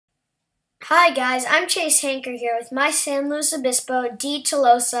Hi guys, I'm Chase Hanker here with my San Luis Obispo D.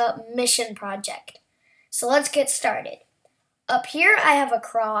 Tolosa mission project. So let's get started. Up here I have a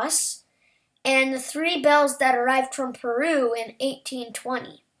cross and the three bells that arrived from Peru in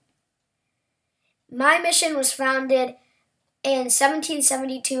 1820. My mission was founded in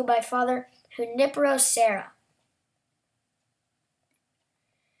 1772 by Father Junipero Serra.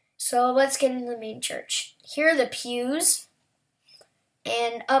 So let's get into the main church. Here are the pews.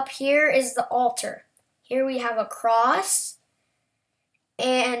 And up here is the altar. Here we have a cross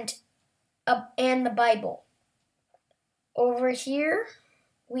and the Bible. Over here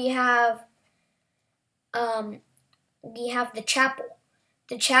we have the chapel.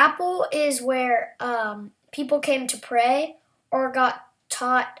 The chapel is where people came to pray or got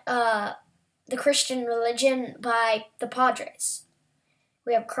taught the Christian religion by the padres.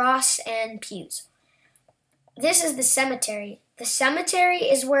 We have cross and pews. This is the cemetery. The cemetery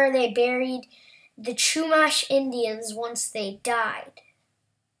is where they buried the Chumash Indians once they died.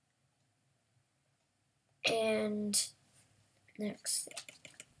 And next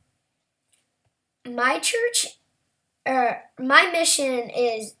thing. My church, my mission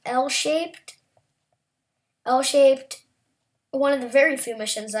is L-shaped. L-shaped, one of the very few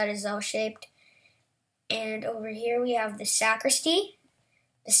missions that is L-shaped. And over here we have the sacristy.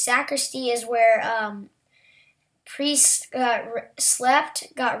 The sacristy is where priests slept,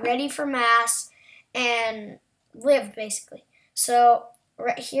 got ready for Mass, and lived, basically. So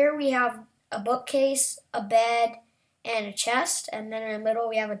right here we have a bookcase, a bed, and a chest, and then in the middle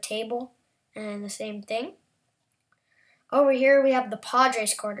we have a table, and the same thing. Over here we have the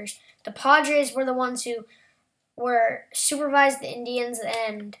Padres' quarters. The Padres were the ones who supervised the Indians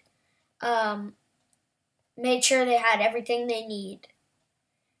and made sure they had everything they need.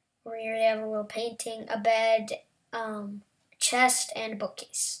 Over here they have a little painting, a bed, chest, and a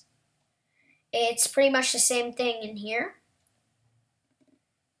bookcase. It's pretty much the same thing in here.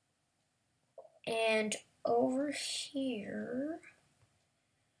 And over here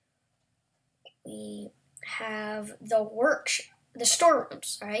we have the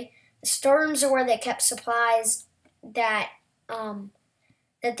storerooms, right? The storerooms are where they kept supplies that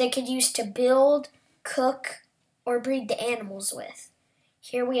they could use to build, cook, or breed the animals with.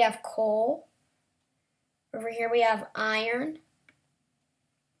 Here we have coal. Over here we have iron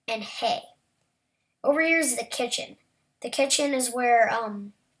and hay. Over here is the kitchen. The kitchen is where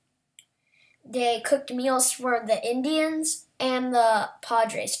they cooked meals for the Indians and the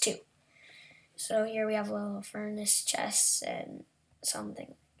Padres too. So here we have a little furnace, chests, and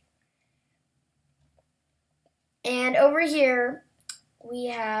something. And over here we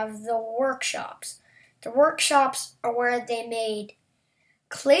have the workshops. The workshops are where they made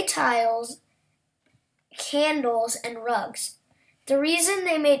clay tiles, candles, and rugs. The reason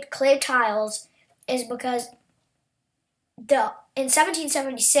they made clay tiles is because in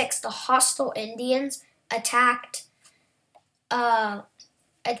 1776 the hostile Indians attacked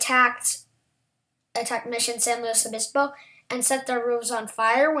Mission San Luis Obispo and set their roofs on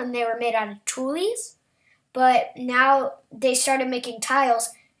fire when they were made out of tules. But now they started making tiles,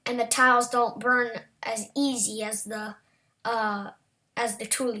 and the tiles don't burn as easy as the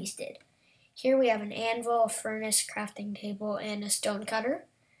tules did. Here we have an anvil, a furnace, crafting table, and a stone cutter.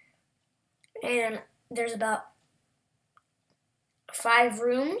 And there's about 5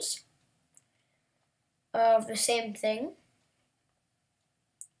 rooms of the same thing.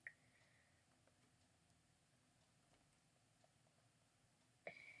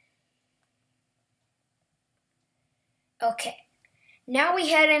 Okay, now we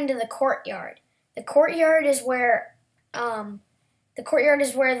head into the courtyard. The courtyard is where they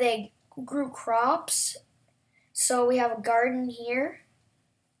grew crops. So we have a garden here.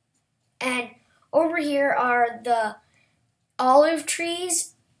 And over here are the olive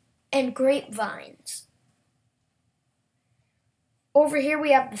trees and grapevines. Over here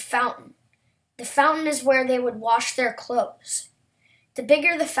we have the fountain. The fountain is where they would wash their clothes. The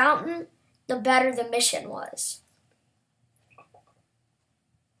bigger the fountain, the better the mission was.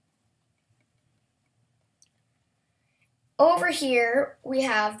 Over here, we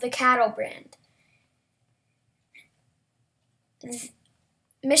have the cattle brand.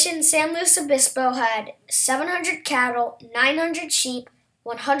 Mission San Luis Obispo had 700 cattle, 900 sheep,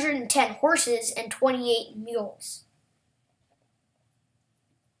 110 horses, and 28 mules.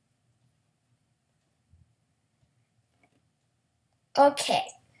 Okay.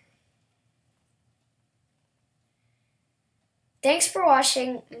 Thanks for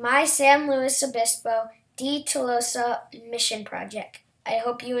watching my San Luis Obispo D. Tolosa mission project. I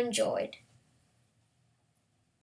hope you enjoyed.